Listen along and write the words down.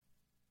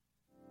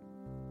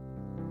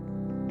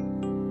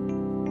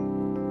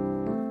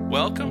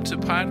Welcome to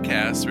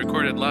podcasts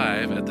recorded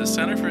live at the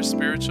Center for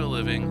Spiritual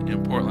Living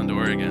in Portland,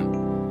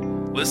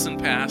 Oregon. Listen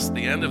past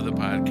the end of the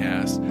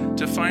podcast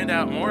to find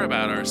out more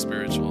about our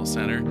spiritual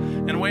center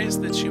and ways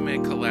that you may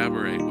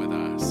collaborate with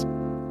us.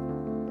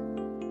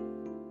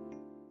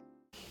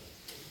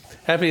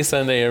 Happy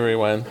Sunday,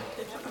 everyone.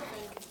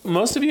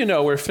 Most of you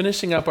know we're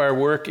finishing up our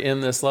work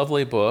in this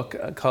lovely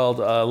book called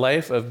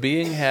Life of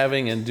Being,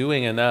 Having, and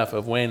Doing Enough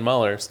of Wayne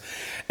Mullers.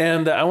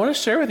 And I want to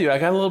share with you, I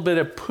got a little bit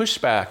of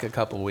pushback a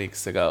couple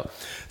weeks ago.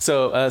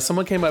 So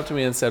someone came up to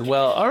me and said,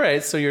 well, all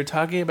right, so you're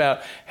talking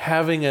about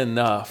having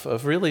enough,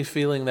 of really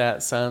feeling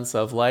that sense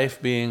of life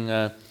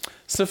being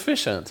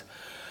sufficient.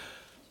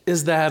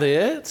 Is that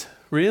it?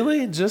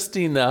 Really? Just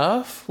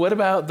enough? What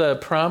about the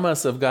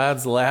promise of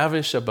God's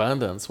lavish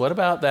abundance? What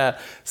about that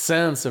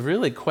sense of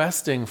really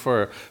questing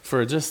for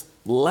just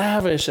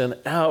lavish and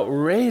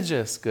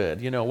outrageous good?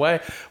 You know,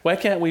 why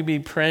can't we be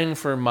praying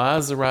for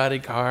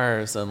Maserati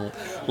cars and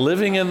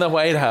living in the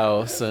White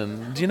House?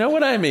 And do you know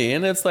what I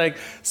mean? It's like,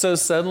 so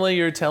suddenly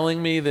you're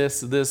telling me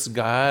this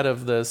God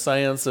of the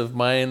science of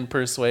mind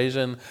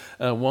persuasion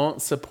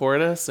won't support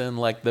us in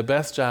like the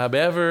best job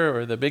ever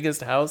or the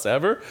biggest house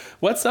ever?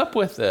 What's up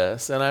with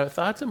this? And I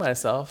thought to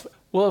myself,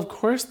 well, of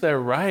course they're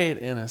right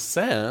in a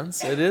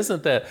sense. It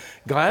isn't that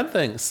God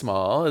thinks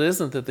small. It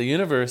isn't that the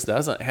universe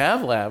doesn't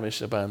have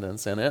lavish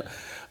abundance in it.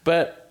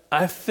 But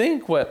I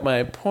think what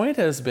my point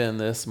has been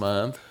this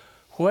month,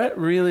 what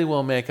really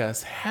will make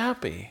us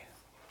happy?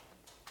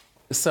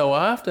 So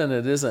often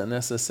it isn't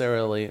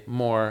necessarily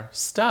more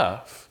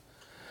stuff.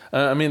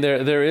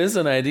 There is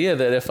an idea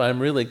that if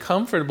I'm really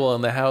comfortable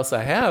in the house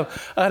I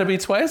have, I ought to be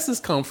twice as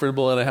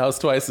comfortable in a house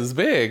twice as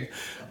big.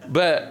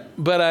 But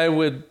I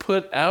would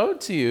put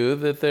out to you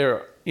that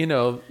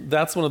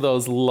that's one of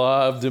those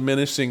law of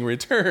diminishing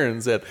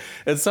returns. At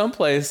some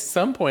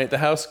point, the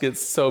house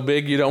gets so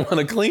big you don't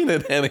want to clean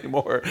it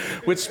anymore,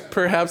 which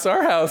perhaps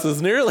our house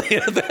is nearly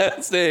at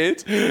that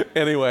stage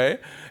anyway.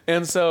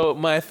 And so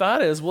my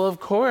thought is, well, of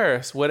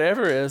course,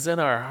 whatever is in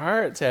our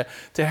heart to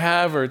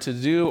have or to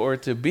do or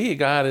to be,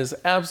 God is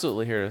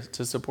absolutely here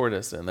to support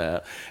us in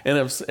that. And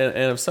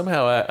if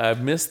somehow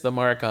I've missed the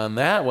mark on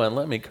that one,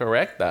 let me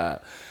correct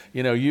that.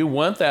 You know, you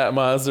want that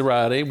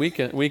Maserati,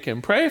 we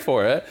can pray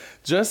for it.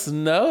 Just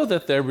know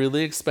that they're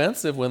really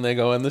expensive when they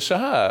go in the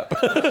shop,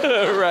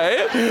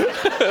 right?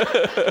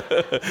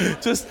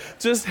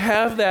 just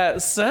have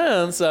that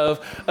sense of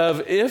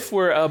if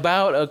we're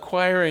about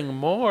acquiring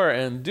more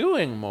and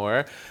doing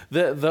more,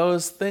 that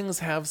those things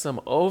have some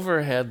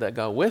overhead that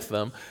go with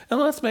them. And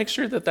let's make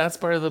sure that that's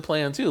part of the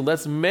plan too.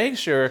 Let's make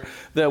sure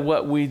that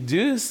what we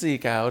do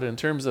seek out in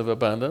terms of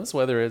abundance,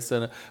 whether it's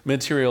in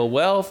material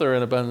wealth or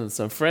an abundance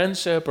of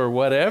friendship or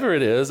whatever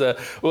it is.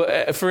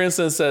 For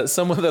instance,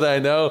 someone that I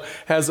know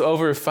has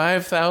over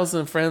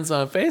 5,000 friends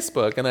on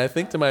Facebook. And I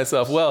think to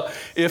myself, well,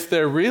 if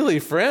they're really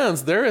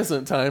friends, there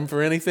isn't time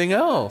for anything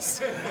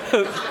else,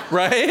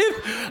 right?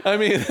 I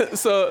mean,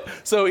 so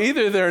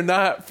either they're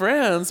not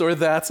friends or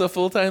that's a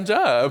full-time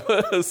job.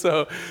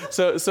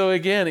 So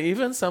again,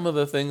 even some of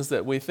the things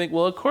that we think,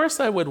 well, of course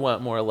I would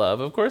want more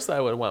love. Of course I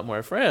would want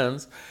more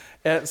friends.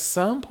 At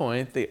some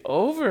point, the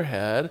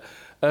overhead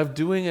of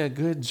doing a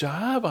good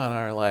job on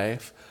our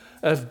life,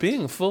 of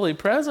being fully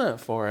present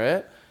for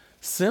it,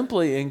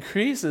 simply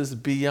increases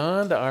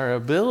beyond our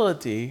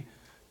ability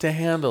to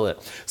handle it.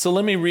 So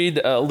let me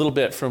read a little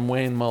bit from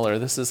Wayne Muller.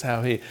 This is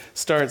how he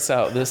starts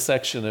out this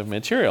section of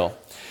material.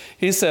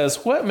 He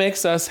says, what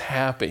makes us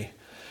happy?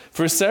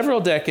 For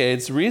several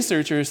decades,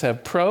 researchers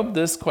have probed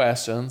these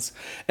questions,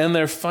 and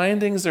their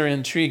findings are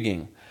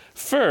intriguing.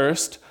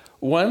 First,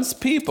 once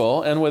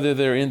people, and whether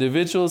they're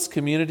individuals,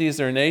 communities,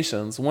 or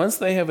nations, once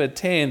they have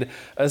attained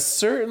a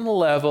certain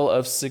level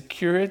of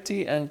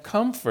security and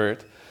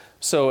comfort,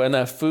 so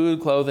enough food,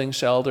 clothing,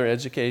 shelter,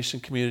 education,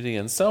 community,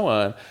 and so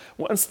on,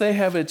 once they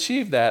have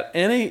achieved that,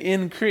 any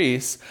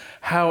increase,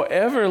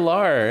 however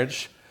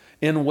large,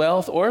 in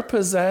wealth or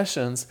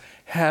possessions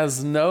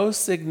has no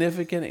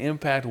significant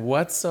impact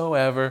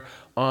whatsoever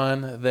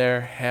on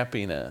their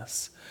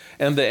happiness.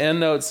 And the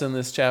endnotes in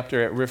this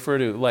chapter refer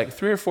to like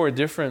 3 or 4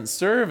 different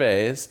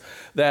surveys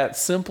that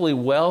simply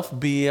wealth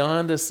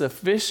beyond a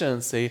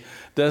sufficiency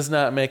does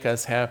not make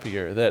us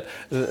happier.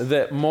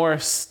 That more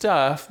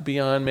stuff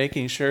beyond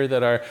making sure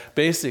that our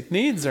basic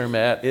needs are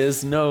met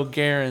is no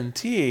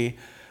guarantee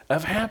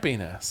of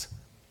happiness.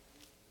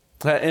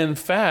 In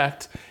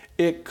fact,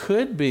 it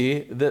could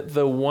be that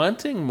the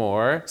wanting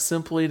more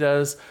simply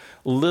does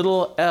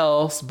little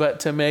else but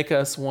to make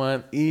us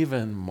want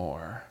even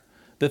more.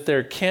 That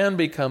there can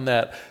become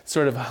that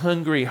sort of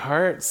hungry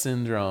heart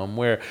syndrome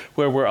where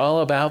we're all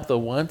about the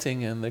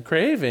wanting and the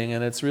craving,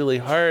 and it's really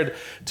hard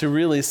to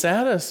really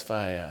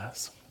satisfy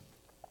us.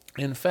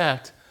 In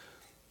fact,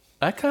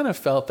 I kind of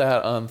felt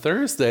that on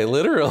Thursday,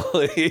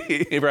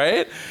 literally,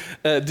 right?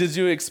 Did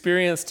you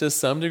experience to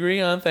some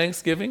degree on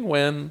Thanksgiving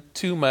when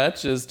too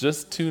much is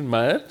just too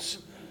much,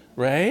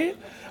 right?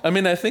 I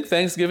mean, I think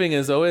Thanksgiving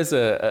is always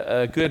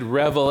a good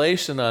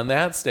revelation on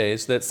that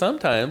stage, that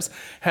sometimes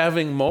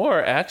having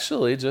more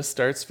actually just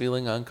starts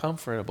feeling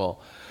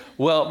uncomfortable.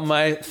 Well,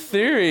 my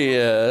theory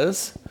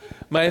is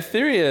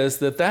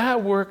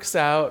that works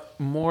out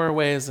more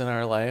ways in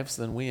our lives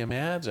than we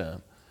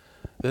imagine.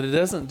 That it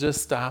doesn't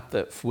just stop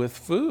with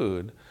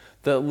food,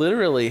 that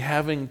literally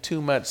having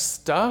too much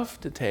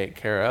stuff to take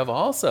care of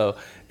also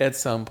at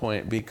some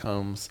point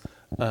becomes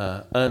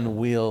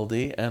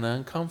unwieldy and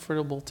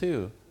uncomfortable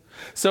too.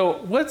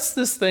 So what's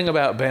this thing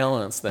about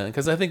balance then?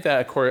 Because I think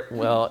that,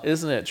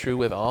 isn't it true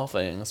with all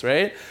things,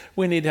 right?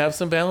 We need to have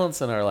some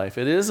balance in our life.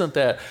 It isn't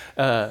that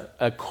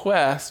a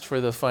quest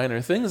for the finer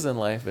things in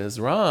life is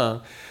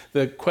wrong.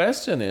 The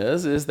question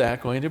is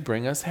that going to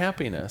bring us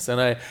happiness?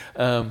 And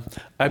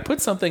I put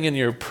something in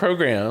your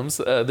programs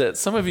that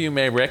some of you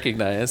may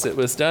recognize. It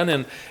was done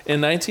in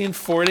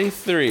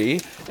 1943,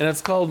 and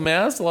it's called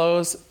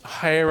Maslow's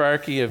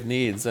Hierarchy of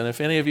Needs. And if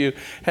any of you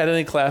had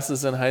any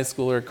classes in high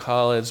school or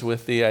college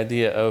with the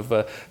idea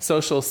of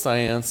social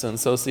science and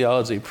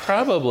sociology,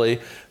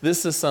 probably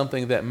this is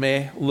something that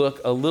may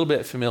look a little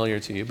bit familiar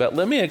to you. But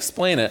let me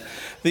explain it.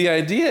 The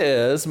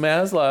idea is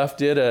Maslow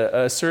did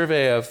a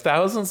survey of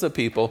thousands of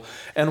people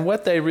and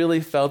what they really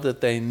felt that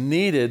they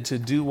needed to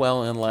do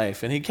well in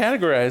life. And he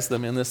categorized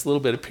them in this little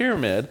bit of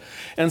pyramid.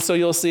 And so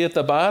you'll see at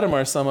the bottom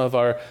are some of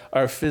our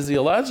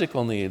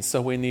physiological needs. So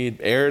we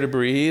need air to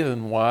breathe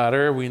and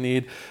water. We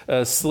need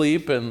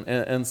sleep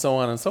and so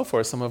on and so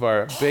forth, some of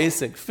our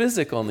basic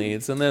physical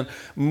needs. And then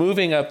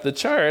moving up the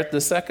chart,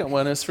 the second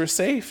one is for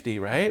safety,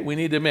 right? We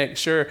need to make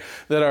sure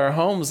that our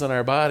homes and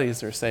our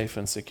bodies are safe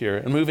and secure.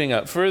 And moving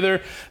up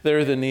further, there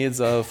are the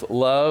needs of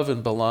love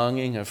and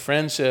belonging, of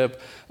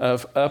friendship.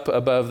 Up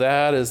above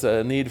that is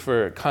a need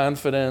for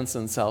confidence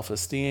and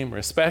self-esteem,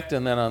 respect.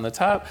 And then on the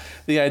top,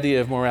 the idea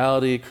of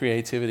morality,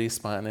 creativity,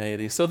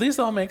 spontaneity. So these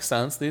all make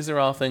sense. These are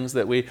all things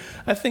that we,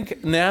 I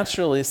think,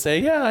 naturally say,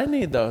 yeah, I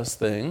need those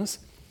things.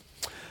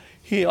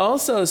 He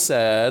also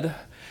said,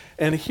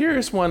 and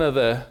here's one of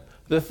the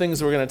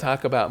things we're going to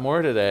talk about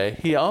more today.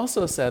 He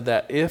also said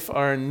that if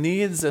our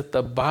needs at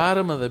the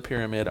bottom of the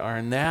pyramid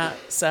are not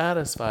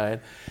satisfied,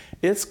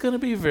 it's going to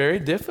be very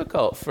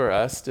difficult for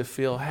us to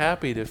feel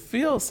happy, to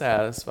feel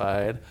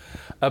satisfied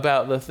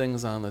about the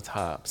things on the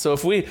top. So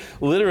if we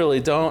literally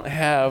don't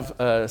have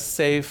a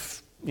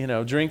safe,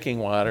 drinking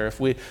water,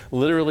 if we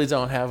literally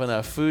don't have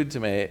enough food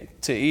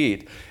to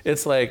eat,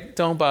 it's like,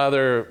 don't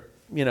bother,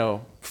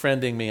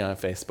 friending me on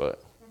Facebook.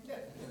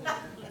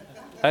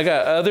 I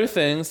got other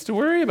things to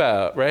worry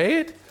about,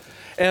 right?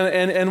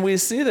 And we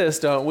see this,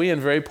 don't we? In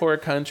very poor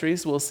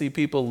countries, we'll see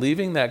people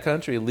leaving that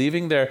country,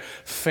 leaving their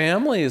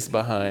families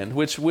behind,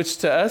 which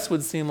to us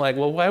would seem like,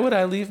 well, why would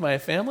I leave my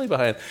family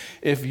behind?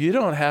 If you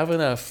don't have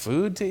enough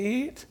food to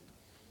eat,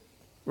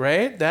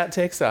 right? That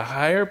takes a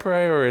higher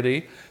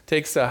priority,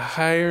 takes a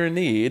higher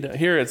need.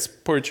 Here it's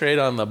portrayed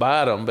on the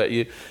bottom, but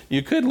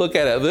you could look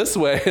at it this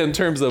way in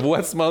terms of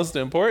what's most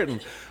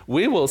important.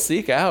 We will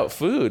seek out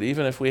food,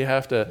 even if we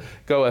have to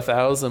go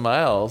 1,000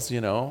 miles,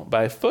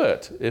 by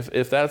foot,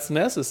 if that's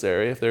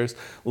necessary, if there's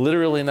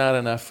literally not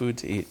enough food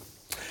to eat.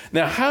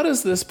 Now, how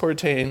does this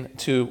pertain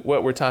to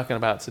what we're talking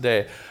about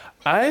today?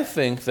 I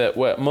think that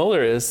what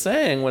Muller is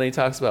saying when he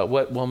talks about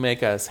what will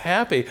make us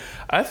happy,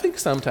 I think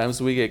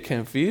sometimes we get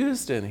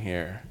confused in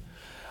here.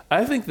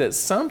 I think that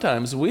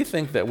sometimes we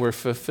think that we're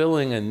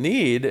fulfilling a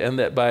need, and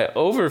that by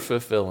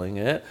over-fulfilling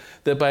it,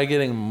 that by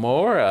getting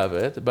more of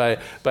it, by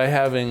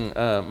having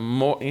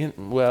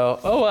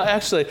more,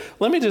 actually,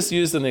 let me just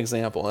use an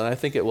example, and I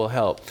think it will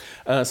help.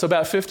 So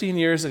about 15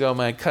 years ago,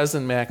 my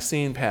cousin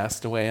Maxine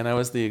passed away, and I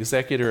was the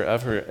executor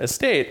of her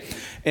estate.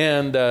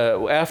 And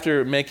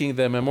after making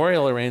the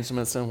memorial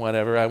arrangements and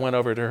whatever, I went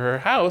over to her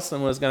house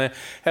and was going to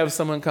have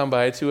someone come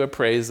by to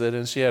appraise it,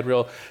 and she had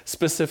real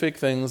specific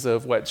things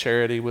of what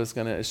charity was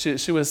going to.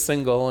 She was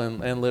single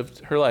and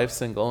lived her life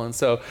single, and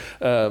so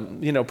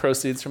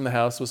proceeds from the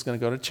house was going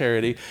to go to charity.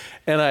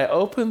 And I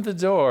opened the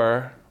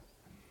door.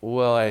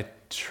 Well, I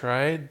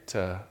tried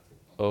to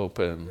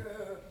open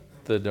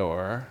the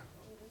door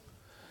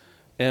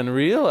and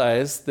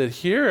realized that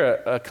here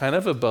a kind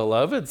of a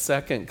beloved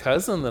second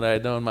cousin that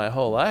I'd known my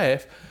whole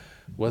life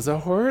was a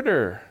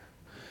hoarder.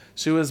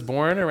 She was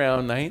born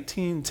around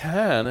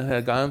 1910 and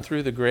had gone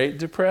through the Great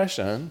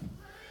Depression.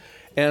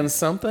 And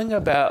something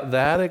about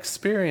that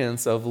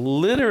experience of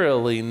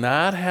literally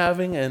not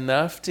having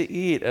enough to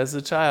eat as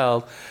a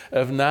child,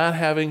 of not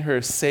having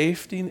her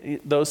safety,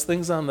 those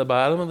things on the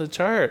bottom of the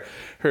chart,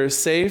 her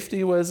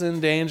safety was in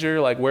danger,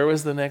 like where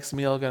was the next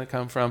meal going to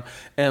come from,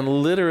 and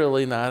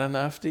literally not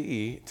enough to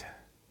eat,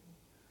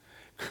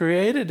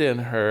 created in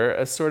her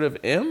a sort of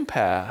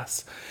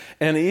impasse.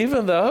 And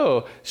even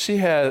though she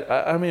had,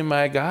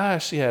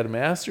 she had a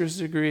master's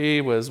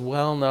degree, was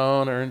well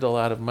known, earned a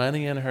lot of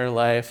money in her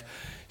life,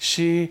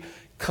 she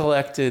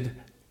collected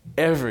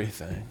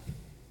everything.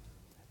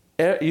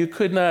 You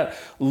could not,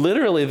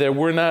 literally, there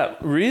were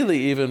not really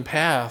even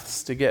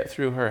paths to get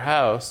through her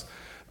house.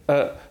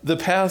 The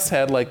paths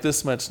had like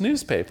this much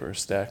newspaper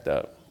stacked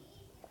up.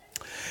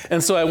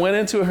 And so I went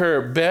into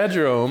her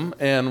bedroom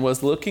and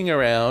was looking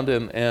around,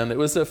 and it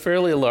was a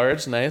fairly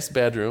large, nice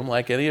bedroom,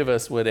 like any of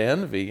us would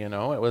envy, you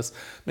know. It was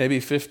maybe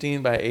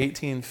 15 by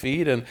 18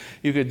 feet, and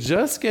you could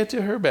just get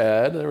to her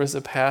bed. There was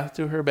a path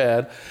to her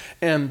bed,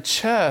 and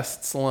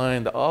chests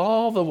lined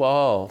all the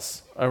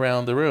walls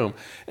around the room.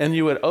 And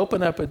you would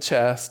open up a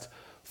chest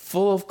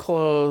full of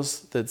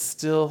clothes that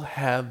still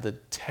had the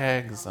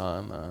tags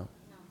on them.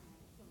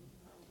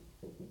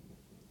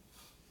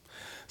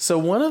 So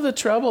one of the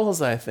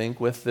troubles, I think,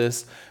 with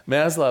this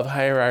Maslow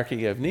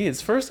hierarchy of needs,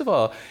 first of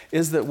all,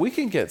 is that we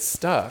can get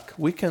stuck.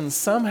 We can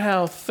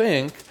somehow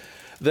think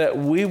that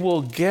we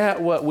will get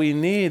what we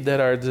need, that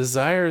our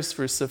desires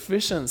for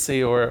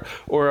sufficiency or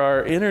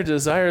our inner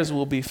desires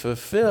will be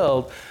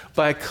fulfilled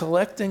by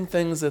collecting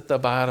things at the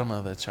bottom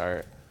of the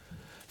chart.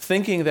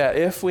 Thinking that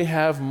if we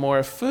have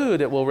more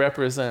food, it will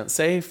represent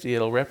safety.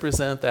 It'll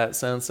represent that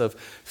sense of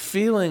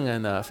feeling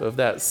enough, of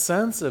that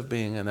sense of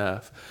being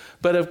enough.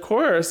 But of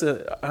course,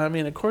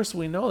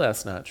 we know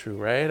that's not true,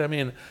 right?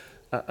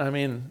 I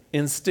mean,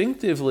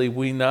 instinctively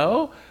we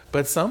know,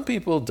 but some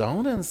people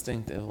don't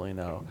instinctively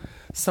know.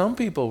 Some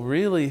people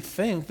really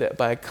think that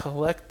by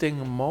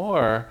collecting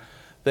more,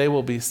 they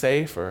will be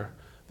safer.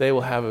 They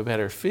will have a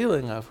better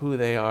feeling of who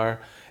they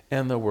are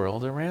and the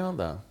world around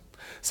them.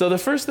 So the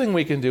first thing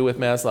we can do with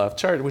Maslow's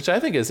chart, which I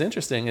think is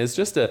interesting, is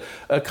just a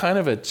kind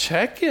of a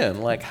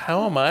check-in, like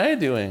how am I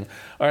doing?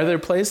 Are there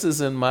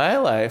places in my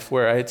life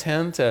where I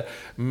tend to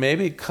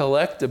maybe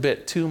collect a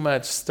bit too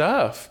much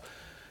stuff?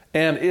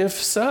 And if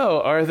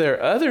so, are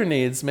there other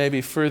needs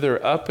maybe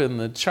further up in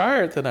the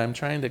chart that I'm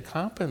trying to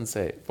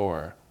compensate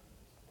for?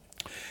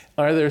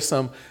 Are there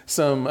some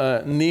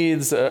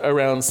needs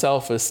around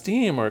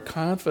self-esteem or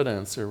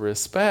confidence or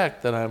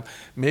respect that I'm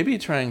maybe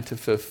trying to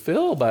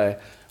fulfill by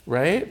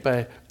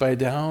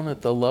down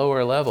at the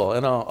lower level?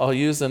 And I'll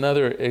use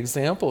another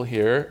example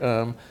here.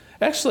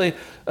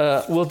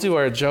 We'll do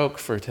our joke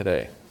for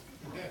today.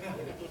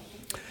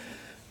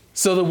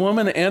 So the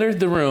woman entered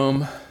the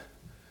room,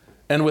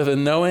 and with a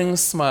knowing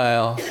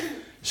smile,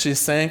 she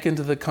sank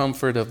into the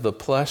comfort of the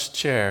plush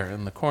chair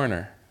in the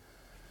corner.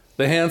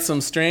 The handsome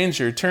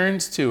stranger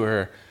turned to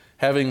her,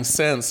 having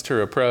sensed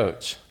her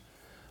approach.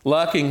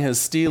 Locking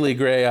his steely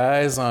gray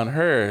eyes on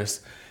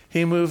hers,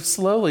 he moved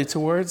slowly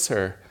towards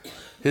her,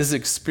 his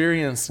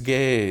experienced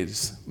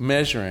gaze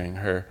measuring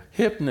her,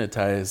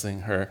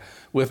 hypnotizing her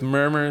with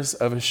murmurs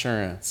of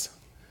assurance.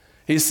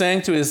 He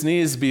sank to his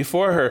knees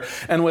before her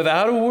and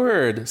without a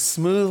word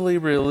smoothly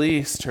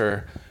released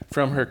her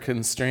from her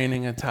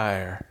constraining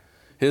attire.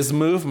 His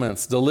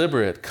movements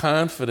deliberate,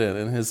 confident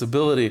in his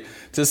ability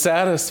to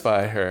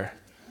satisfy her.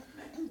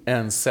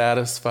 And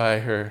satisfy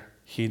her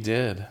he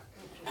did.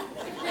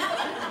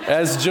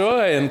 As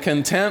joy and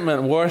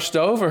contentment washed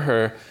over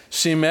her,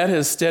 she met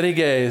his steady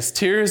gaze,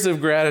 tears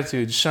of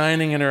gratitude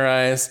shining in her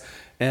eyes,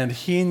 and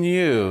he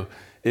knew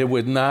it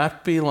would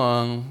not be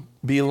long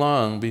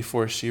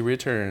before she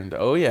returned.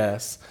 Oh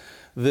yes,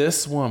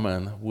 this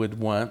woman would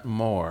want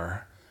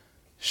more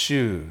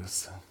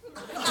shoes.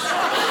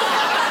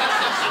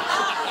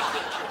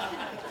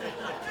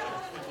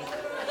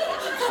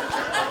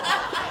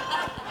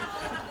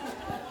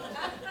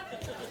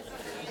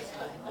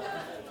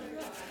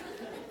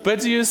 But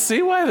do you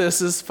see why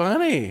this is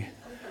funny?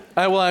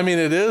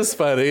 It is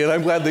funny, and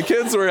I'm glad the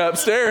kids were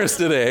upstairs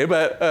today,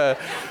 but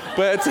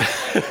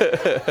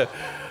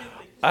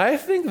I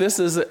think this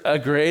is a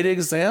great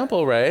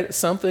example, right?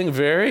 Something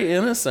very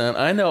innocent.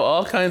 I know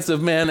all kinds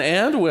of men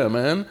and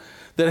women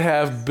that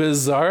have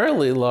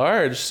bizarrely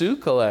large shoe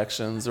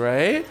collections,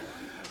 right?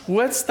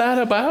 What's that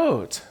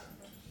about?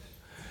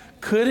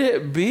 Could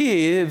it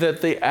be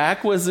that the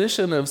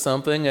acquisition of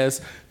something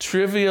as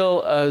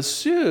trivial as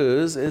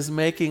shoes is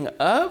making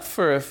up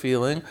for a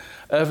feeling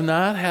of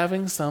not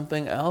having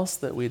something else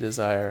that we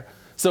desire?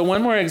 So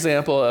one more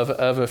example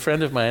of a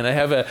friend of mine. I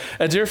have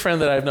a dear friend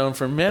that I've known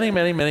for many,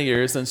 many, many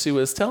years, and she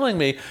was telling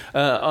me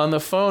on the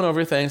phone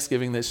over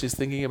Thanksgiving that she's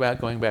thinking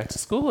about going back to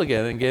school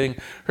again and getting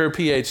her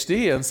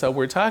PhD. And so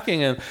we're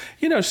talking, and,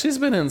 she's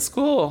been in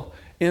school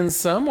in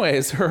some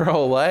ways her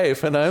whole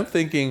life. And I'm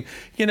thinking,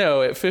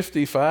 at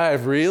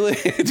 55, really?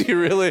 Do you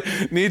really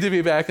need to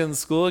be back in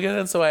school again?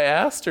 And so I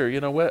asked her,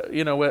 what,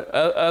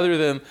 other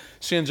than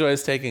she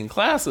enjoys taking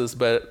classes,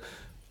 but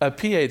a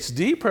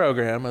PhD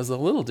program is a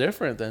little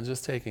different than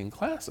just taking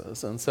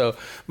classes. And so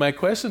my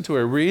question to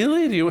her,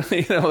 really? Do you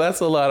that's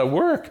a lot of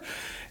work.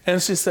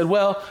 And she said,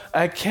 well,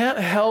 I can't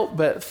help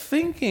but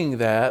thinking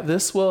that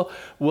this will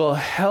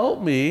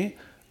help me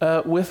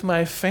with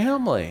my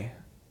family.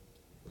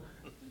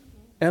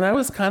 And I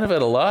was kind of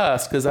at a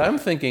loss because I'm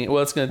thinking,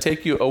 well, it's going to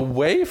take you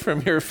away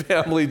from your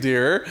family,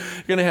 dear.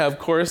 You're going to have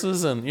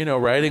courses and,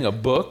 writing a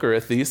book or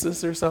a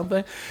thesis or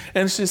something.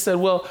 And she said,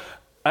 well,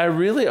 I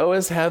really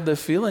always had the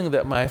feeling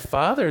that my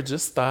father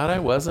just thought I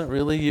wasn't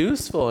really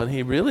useful. And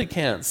he really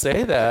can't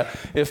say that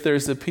if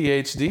there's a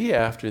PhD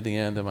after the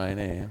end of my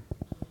name.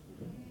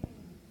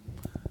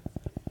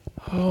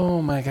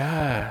 Oh my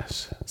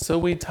gosh. So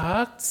we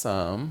talked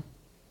some.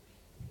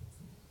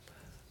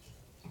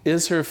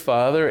 Is her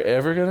father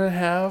ever going to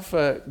have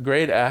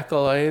great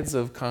accolades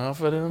of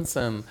confidence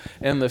and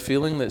the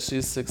feeling that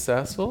she's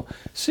successful?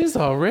 She's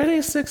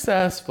already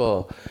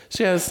successful.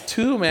 She has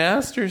 2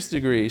 master's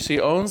degrees. She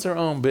owns her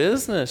own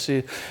business.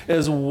 She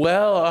is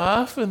well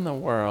off in the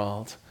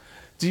world.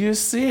 Do you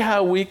see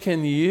how we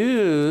can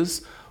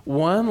use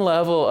one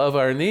level of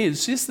our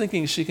needs? She's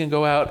thinking she can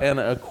go out and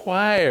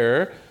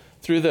acquire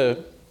through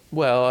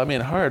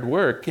hard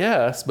work,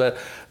 yes, but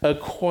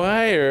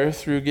acquire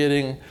through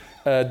getting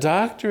a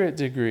doctorate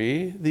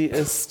degree the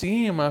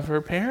esteem of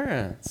her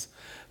parents.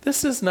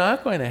 This is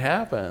not going to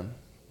happen.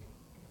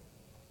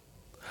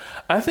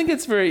 I think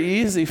it's very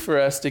easy for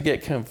us to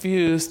get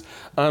confused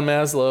on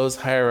Maslow's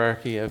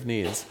hierarchy of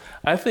needs.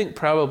 I think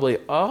probably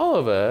all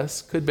of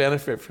us could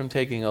benefit from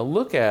taking a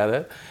look at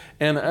it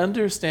and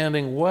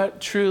understanding what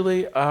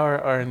truly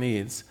are our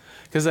needs.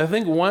 Because I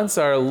think once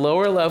our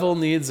lower level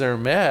needs are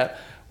met,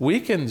 we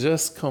can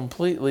just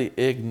completely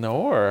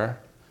ignore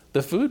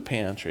the food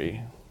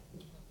pantry,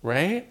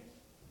 right?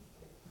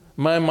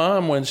 My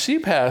mom, when she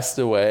passed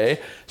away,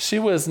 she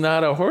was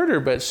not a hoarder,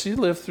 but she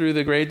lived through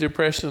the Great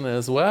Depression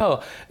as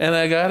well. And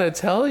I got to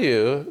tell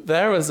you,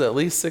 there was at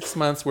least 6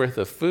 months worth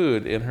of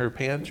food in her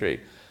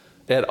pantry.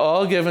 At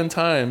all given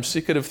times,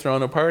 she could have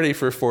thrown a party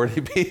for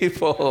 40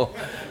 people.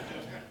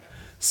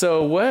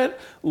 So what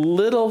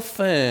little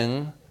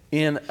thing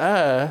in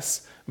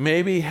us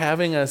may be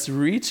having us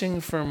reaching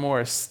for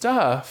more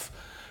stuff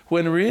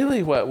when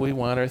really what we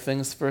want are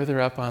things further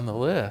up on the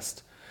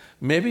list?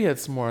 Maybe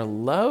it's more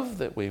love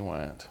that we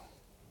want.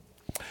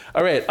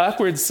 All right,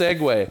 awkward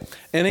segue.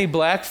 Any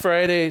Black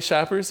Friday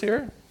shoppers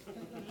here?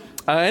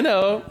 I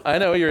know,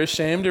 you're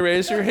ashamed to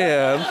raise your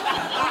hand.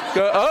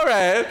 Go, all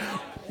right,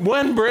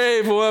 one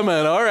brave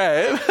woman, all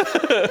right.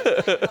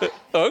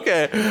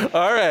 Okay,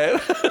 all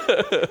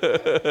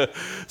right.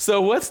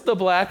 So what's the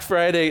Black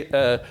Friday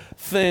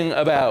thing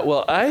about?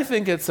 Well, I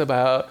think it's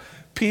about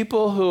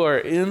people who are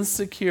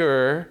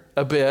insecure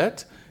a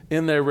bit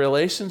in their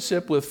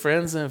relationship with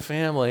friends and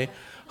family,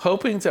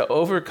 hoping to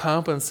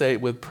overcompensate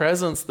with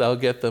presents they'll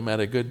get them at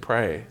a good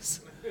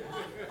price.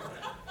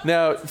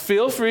 Now,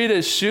 feel free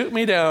to shoot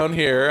me down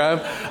here.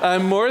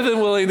 I'm more than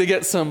willing to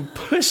get some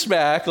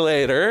pushback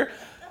later.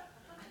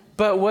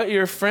 But what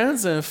your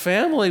friends and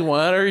family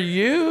want are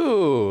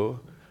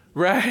you,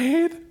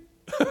 right?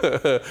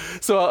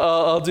 So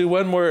I'll do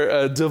one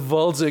more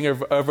divulging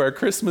of our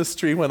Christmas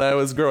tree when I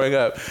was growing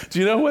up. Do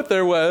you know what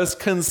there was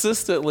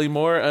consistently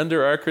more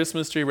under our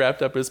Christmas tree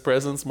wrapped up as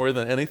presents more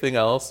than anything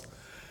else?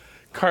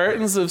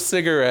 Cartons of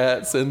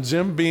cigarettes and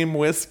Jim Beam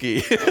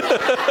whiskey.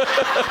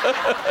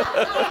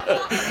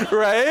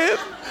 Right?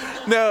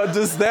 Now,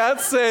 does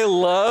that say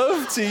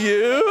love to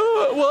you?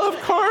 Well,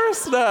 of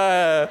course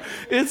not.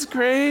 It's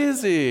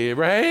crazy,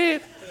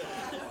 right?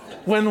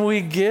 When we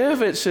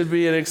give, it should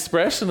be an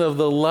expression of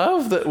the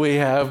love that we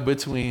have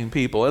between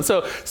people. And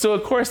so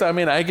of course,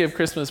 I give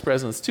Christmas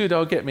presents too.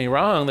 Don't get me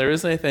wrong. There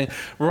isn't anything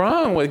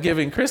wrong with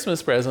giving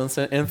Christmas presents.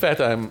 In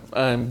fact,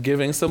 I'm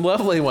giving some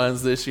lovely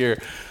ones this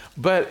year.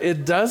 But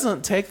it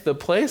doesn't take the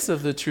place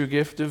of the true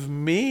gift of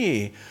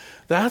me.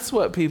 That's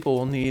what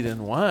people need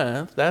and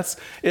want.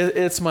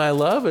 It's my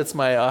love. It's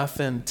my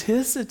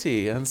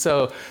authenticity. And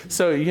so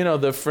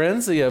the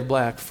frenzy of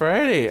Black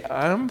Friday,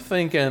 I'm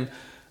thinking,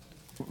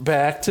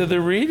 back to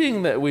the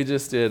reading that we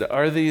just did.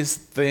 Are these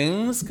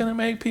things going to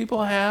make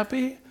people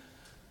happy?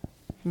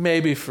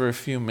 Maybe for a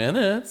few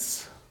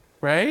minutes,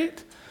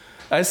 right?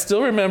 I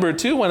still remember,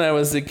 too, when I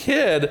was a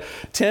kid,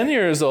 10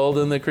 years old,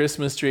 and the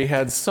Christmas tree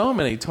had so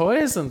many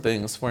toys and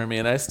things for me.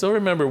 And I still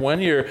remember one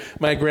year,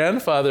 my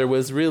grandfather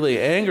was really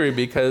angry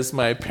because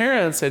my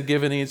parents had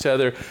given each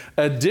other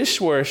a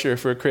dishwasher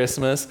for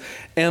Christmas,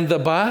 and the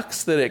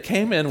box that it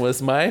came in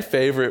was my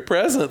favorite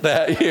present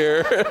that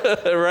year,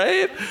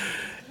 right?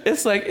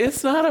 It's like,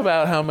 it's not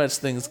about how much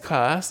things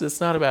cost.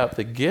 It's not about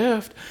the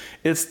gift.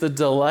 It's the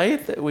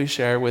delight that we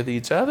share with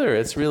each other.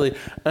 It's really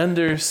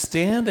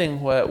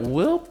understanding what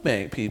will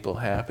make people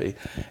happy.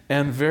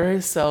 And very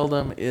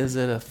seldom is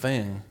it a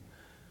thing.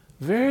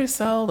 Very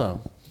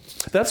seldom.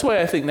 That's why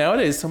I think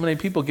nowadays so many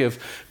people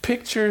give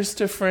pictures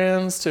to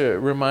friends to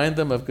remind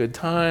them of good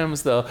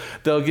times. They'll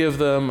give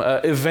them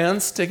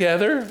events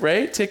together,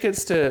 right?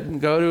 Tickets to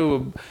go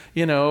to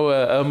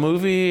a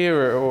movie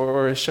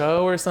or a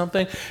show or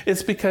something.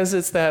 It's because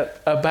it's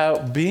that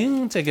about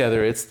being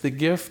together. It's the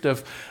gift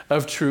of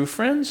true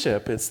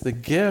friendship. It's the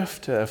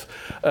gift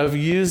of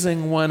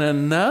using one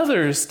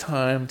another's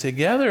time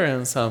together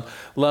in some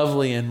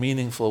lovely and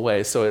meaningful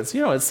way. So it's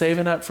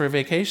saving up for a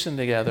vacation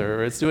together,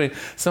 or it's doing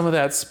some of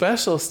that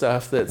special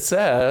stuff that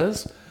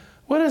says,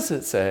 what does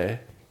it say?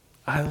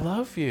 I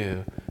love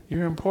you.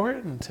 You're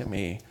important to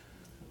me,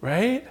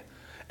 right?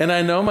 And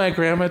I know my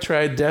grandma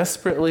tried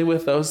desperately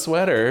with those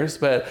sweaters,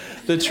 but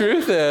the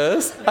truth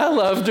is, I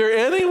loved her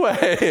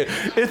anyway.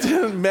 It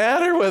didn't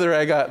matter whether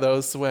I got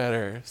those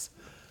sweaters.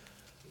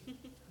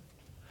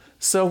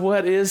 So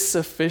what is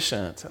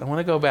sufficient? I want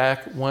to go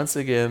back once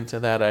again to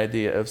that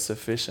idea of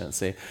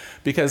sufficiency,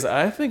 because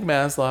I think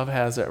Maslow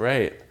has it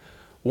right.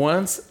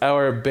 Once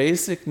our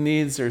basic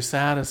needs are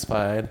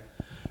satisfied,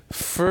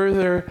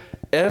 further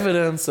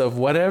evidence of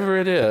whatever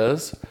it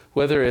is,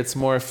 whether it's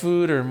more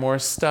food or more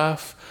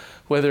stuff,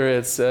 whether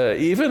it's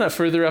even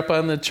further up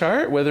on the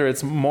chart, whether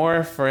it's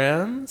more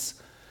friends,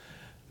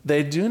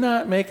 they do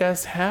not make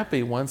us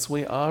happy once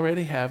we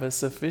already have a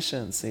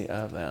sufficiency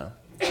of them.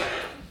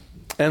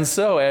 And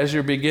so as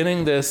you're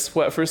beginning this,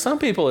 what for some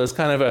people is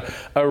kind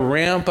of a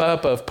ramp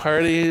up of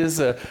parties,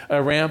 a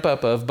ramp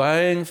up of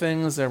buying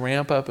things, a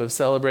ramp up of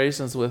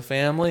celebrations with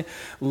family,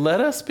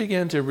 let us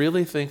begin to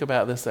really think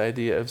about this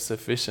idea of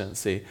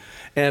sufficiency.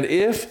 And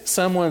if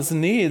someone's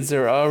needs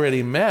are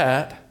already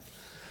met,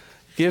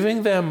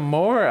 giving them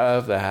more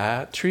of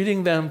that,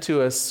 treating them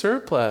to a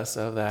surplus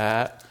of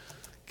that,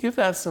 give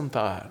that some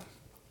thought.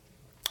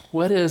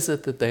 What is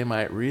it that they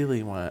might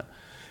really want?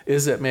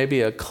 Is it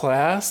maybe a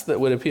class that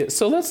would appeal?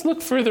 So let's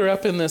look further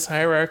up in this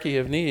hierarchy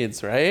of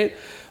needs, right?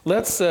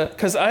 Let's,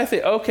 because I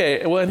think,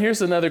 okay, well, and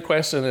here's another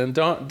question, and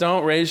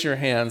don't raise your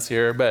hands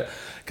here, but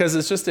because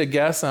it's just a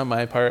guess on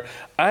my part.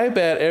 I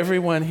bet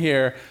everyone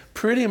here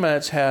pretty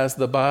much has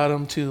the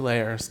bottom two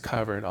layers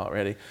covered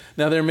already.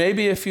 Now, there may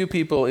be a few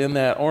people in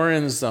that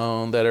orange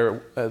zone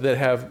that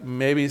have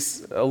maybe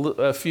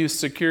a few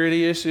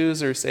security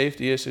issues or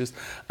safety issues.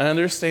 I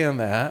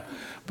understand that.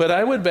 But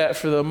I would bet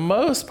for the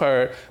most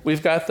part,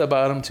 we've got the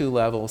bottom two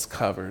levels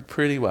covered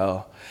pretty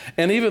well.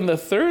 And even the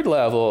third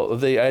level,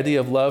 the idea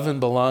of love and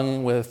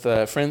belonging with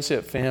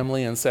friendship,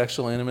 family, and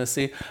sexual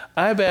intimacy,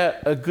 I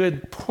bet a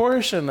good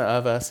portion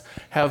of us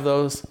have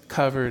those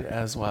covered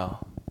as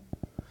well.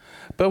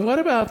 But what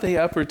about the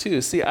upper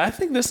two? See, I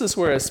think this is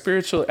where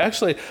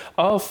actually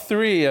all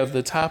three of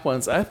the top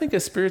ones, I think a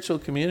spiritual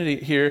community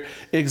here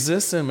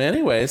exists in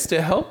many ways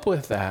to help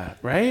with that,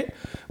 right?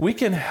 We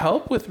can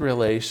help with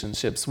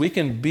relationships. We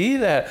can be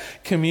that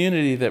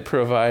community that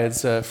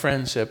provides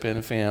friendship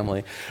and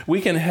family. We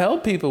can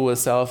help people with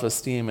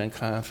self-esteem and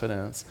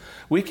confidence.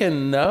 We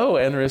can know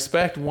and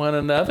respect one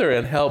another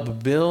and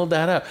help build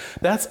that up.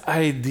 That's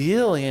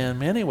ideally, in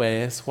many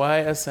ways, why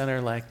a center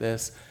like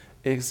this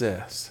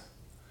exists.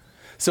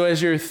 So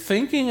as you're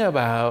thinking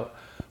about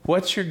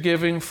what you're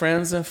giving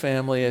friends and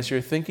family, as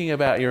you're thinking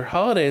about your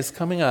holidays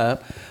coming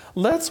up,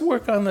 let's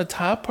work on the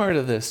top part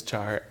of this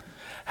chart.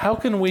 How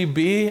can we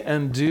be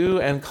and do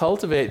and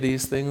cultivate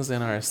these things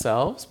in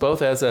ourselves,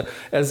 both as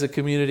a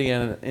community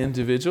and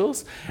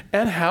individuals?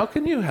 And how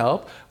can you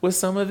help with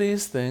some of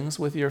these things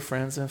with your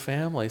friends and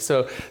family?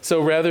 So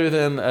rather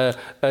than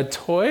a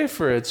toy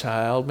for a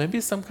child,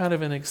 maybe some kind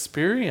of an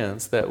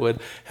experience that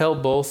would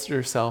help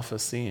bolster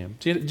self-esteem.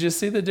 Do you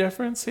see the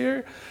difference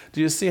here?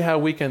 Do you see how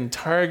we can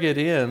target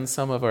in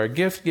some of our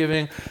gift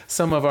giving,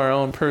 some of our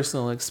own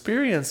personal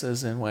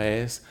experiences in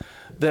ways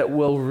that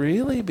will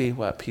really be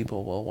what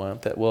people will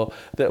want, that will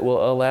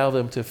allow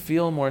them to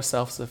feel more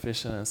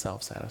self-sufficient and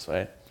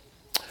self-satisfied?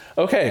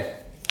 Okay,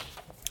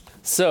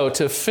 so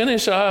to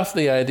finish off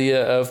the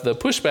idea of the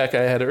pushback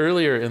I had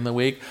earlier in the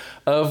week,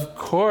 of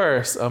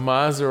course a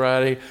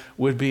Maserati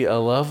would be a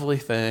lovely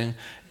thing,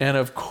 and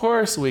of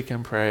course we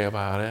can pray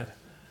about it.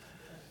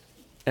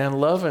 And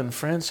love and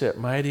friendship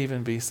might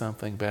even be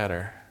something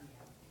better.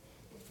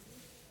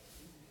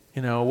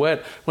 You know,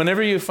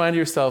 whenever you find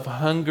yourself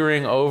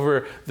hungering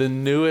over the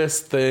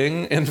newest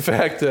thing, in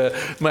fact,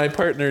 my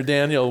partner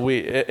Daniel,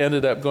 we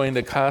ended up going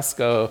to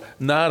Costco,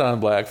 not on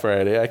Black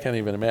Friday, I can't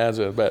even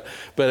imagine, but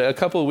a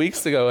couple of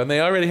weeks ago, and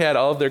they already had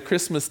all of their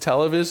Christmas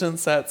television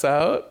sets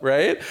out,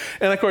 right?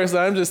 And of course,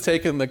 I'm just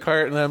taking the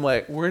cart, and I'm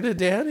like, where did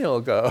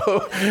Daniel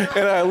go?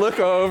 And I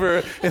look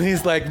over, and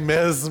he's like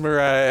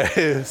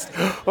mesmerized.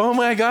 Oh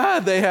my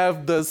God, they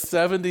have the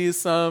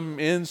 70-some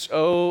inch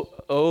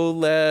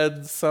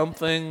OLED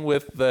something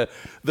with the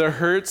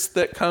hertz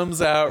that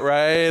comes out,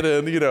 right?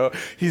 And,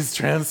 he's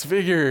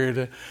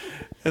transfigured.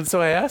 And so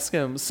I ask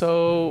him,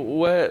 so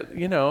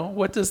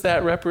what does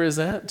that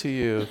represent to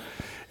you?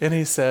 And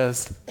he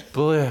says,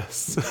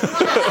 bliss. And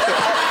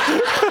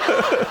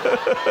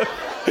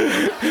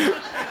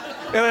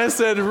I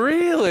said,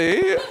 really?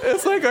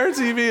 It's like our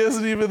TV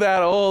isn't even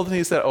that old. And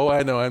he said, oh,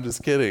 I know, I'm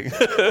just kidding.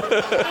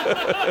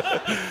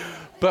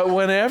 But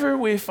whenever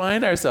we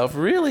find ourselves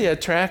really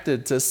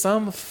attracted to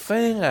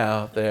something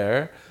out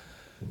there,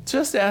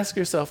 just ask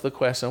yourself the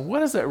question, what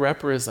does it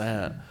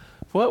represent?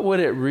 What would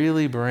it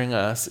really bring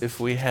us if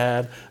we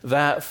had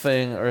that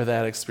thing or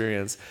that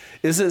experience?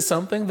 Is it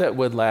something that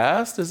would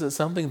last? Is it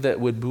something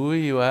that would buoy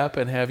you up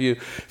and have you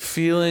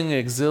feeling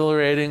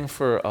exhilarating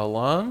for a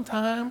long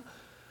time?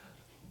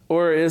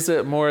 Or is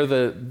it more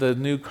the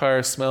new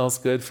car smells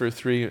good for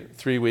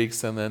three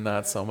weeks and then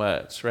not so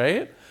much,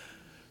 right?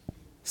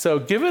 So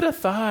give it a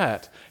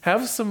thought.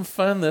 Have some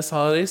fun this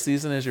holiday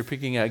season as you're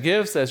picking out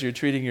gifts, as you're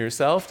treating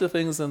yourself to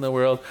things in the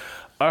world.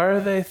 Are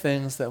they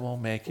things that will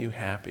make you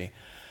happy?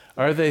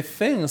 Are they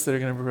things that are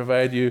going to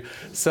provide you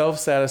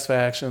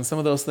self-satisfaction? Some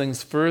of those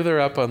things further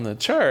up on the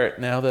chart,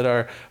 now that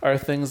our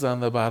things on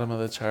the bottom of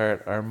the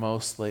chart are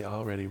mostly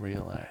already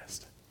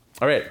realized.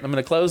 All right, I'm going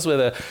to close with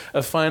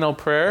a final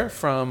prayer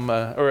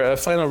or a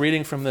final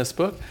reading from this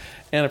book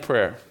and a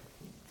prayer.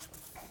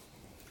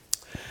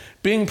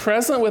 Being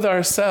present with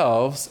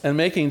ourselves and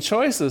making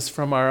choices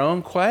from our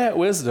own quiet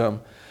wisdom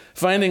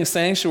Finding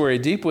sanctuary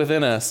deep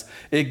within us,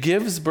 it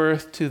gives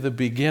birth to the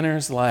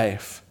beginner's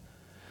life.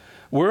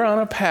 We're on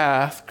a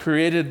path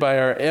created by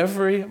our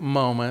every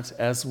moment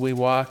as we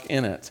walk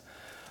in it.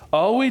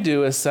 All we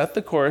do is set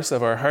the course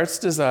of our heart's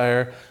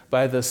desire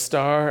by the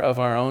star of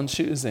our own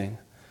choosing,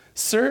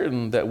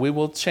 certain that we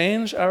will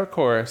change our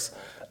course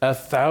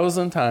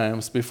 1,000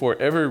 times before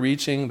ever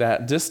reaching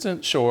that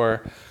distant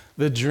shore,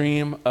 the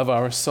dream of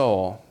our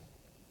soul.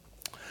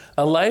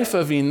 A life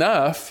of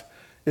enough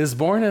is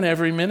born in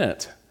every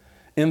minute,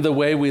 in the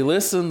way we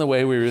listen, the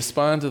way we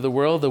respond to the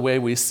world, the way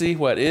we see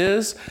what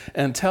is,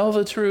 and tell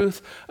the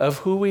truth of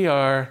who we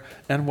are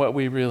and what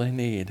we really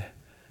need.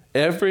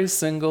 Every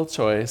single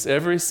choice,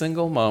 every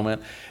single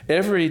moment,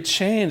 every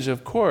change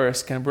of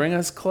course can bring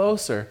us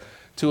closer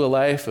to a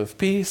life of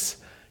peace,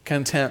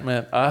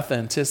 contentment,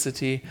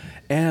 authenticity,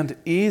 and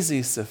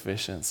easy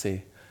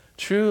sufficiency.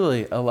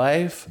 Truly a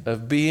life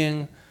of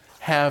being,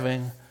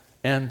 having,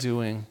 and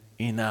doing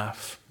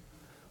enough.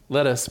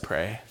 Let us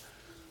pray.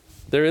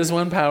 There is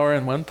one power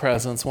and one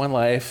presence, one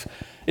life.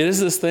 It is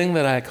this thing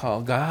that I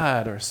call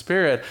God or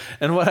Spirit.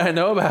 And what I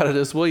know about it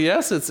is, well,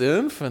 yes, it's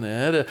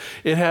infinite.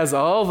 It has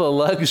all the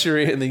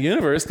luxury in the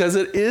universe because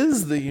it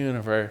is the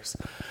universe.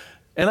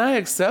 And I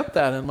accept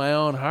that in my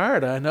own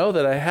heart. I know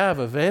that I have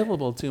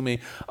available to me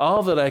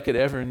all that I could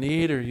ever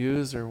need or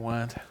use or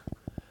want.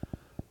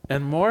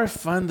 And more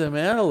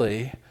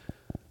fundamentally,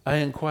 I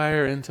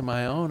inquire into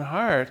my own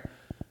heart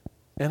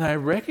and I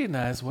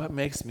recognize what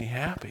makes me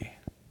happy.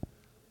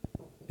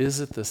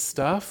 Is it the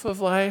stuff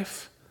of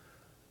life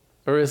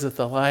or is it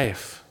the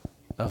life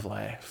of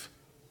life?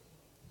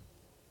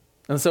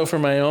 And so for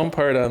my own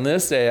part on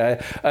this day,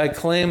 I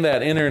claim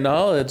that inner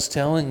knowledge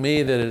telling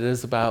me that it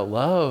is about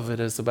love,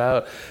 it is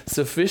about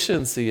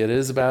sufficiency, it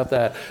is about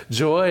that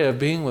joy of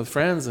being with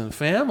friends and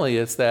family,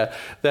 it's that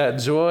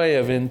joy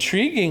of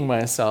intriguing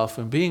myself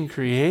and being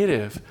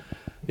creative.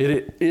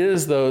 It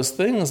is those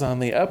things on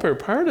the upper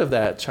part of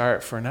that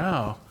chart for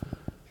now,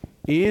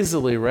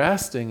 easily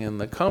resting in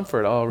the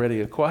comfort already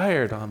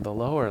acquired on the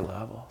lower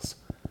levels.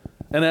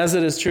 And as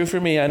it is true for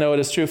me, I know it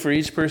is true for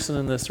each person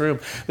in this room,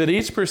 that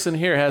each person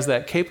here has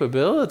that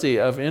capability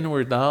of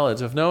inward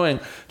knowledge, of knowing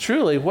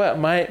truly what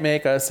might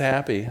make us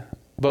happy,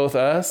 both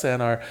us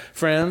and our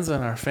friends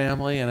and our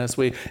family. And as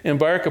we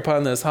embark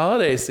upon this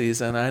holiday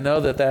season, I know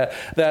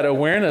that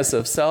awareness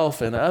of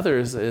self and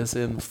others is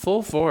in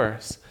full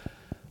force,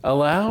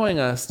 allowing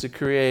us to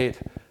create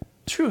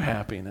true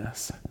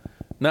happiness,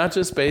 not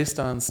just based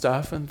on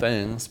stuff and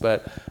things,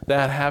 but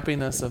that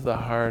happiness of the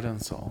heart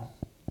and soul.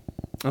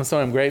 And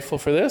so I'm grateful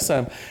for this.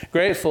 I'm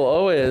grateful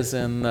always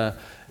in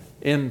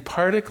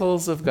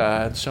particles of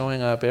God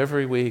showing up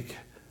every week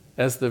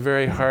as the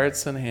very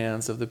hearts and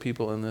hands of the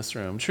people in this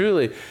room.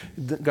 Truly,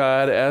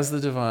 God as the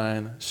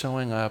divine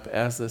showing up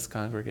as this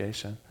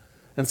congregation.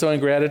 And so in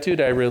gratitude,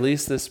 I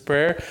release this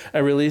prayer. I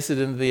release it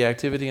into the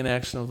activity and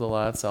action of the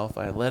law itself.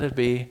 I let it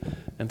be.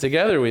 And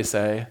together we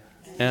say,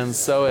 and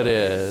so it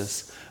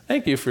is.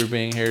 Thank you for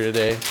being here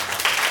today.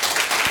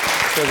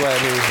 So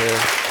glad you're here.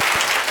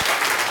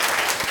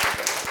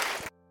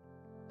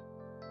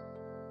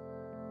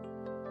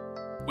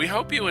 We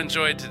hope you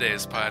enjoyed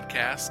today's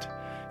podcast.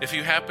 If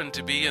you happen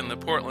to be in the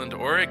Portland,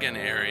 Oregon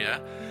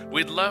area,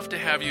 we'd love to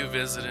have you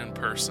visit in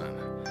person.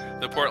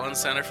 The Portland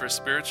Center for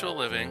Spiritual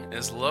Living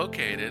is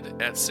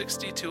located at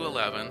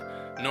 6211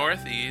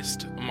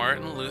 Northeast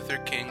Martin Luther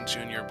King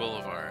Jr.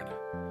 Boulevard.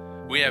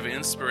 We have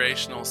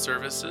inspirational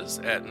services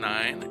at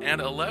 9 and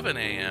 11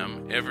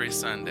 a.m. every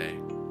Sunday.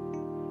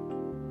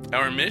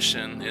 Our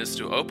mission is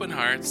to open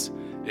hearts,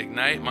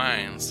 ignite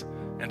minds,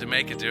 and to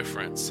make a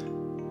difference.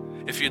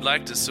 If you'd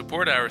like to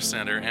support our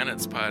center and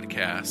its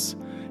podcasts,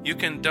 you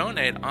can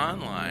donate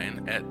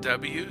online at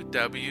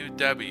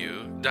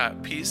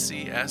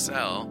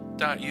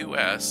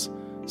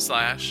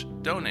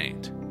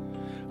www.pcsl.us/donate.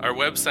 Our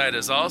website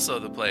is also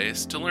the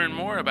place to learn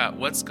more about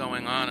what's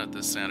going on at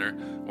the center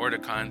or to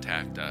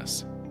contact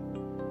us.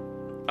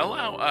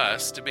 Allow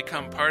us to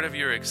become part of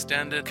your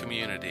extended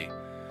community.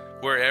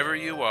 Wherever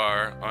you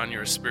are on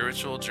your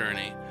spiritual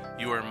journey,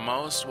 you are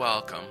most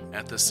welcome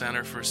at the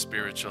Center for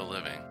Spiritual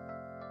Living.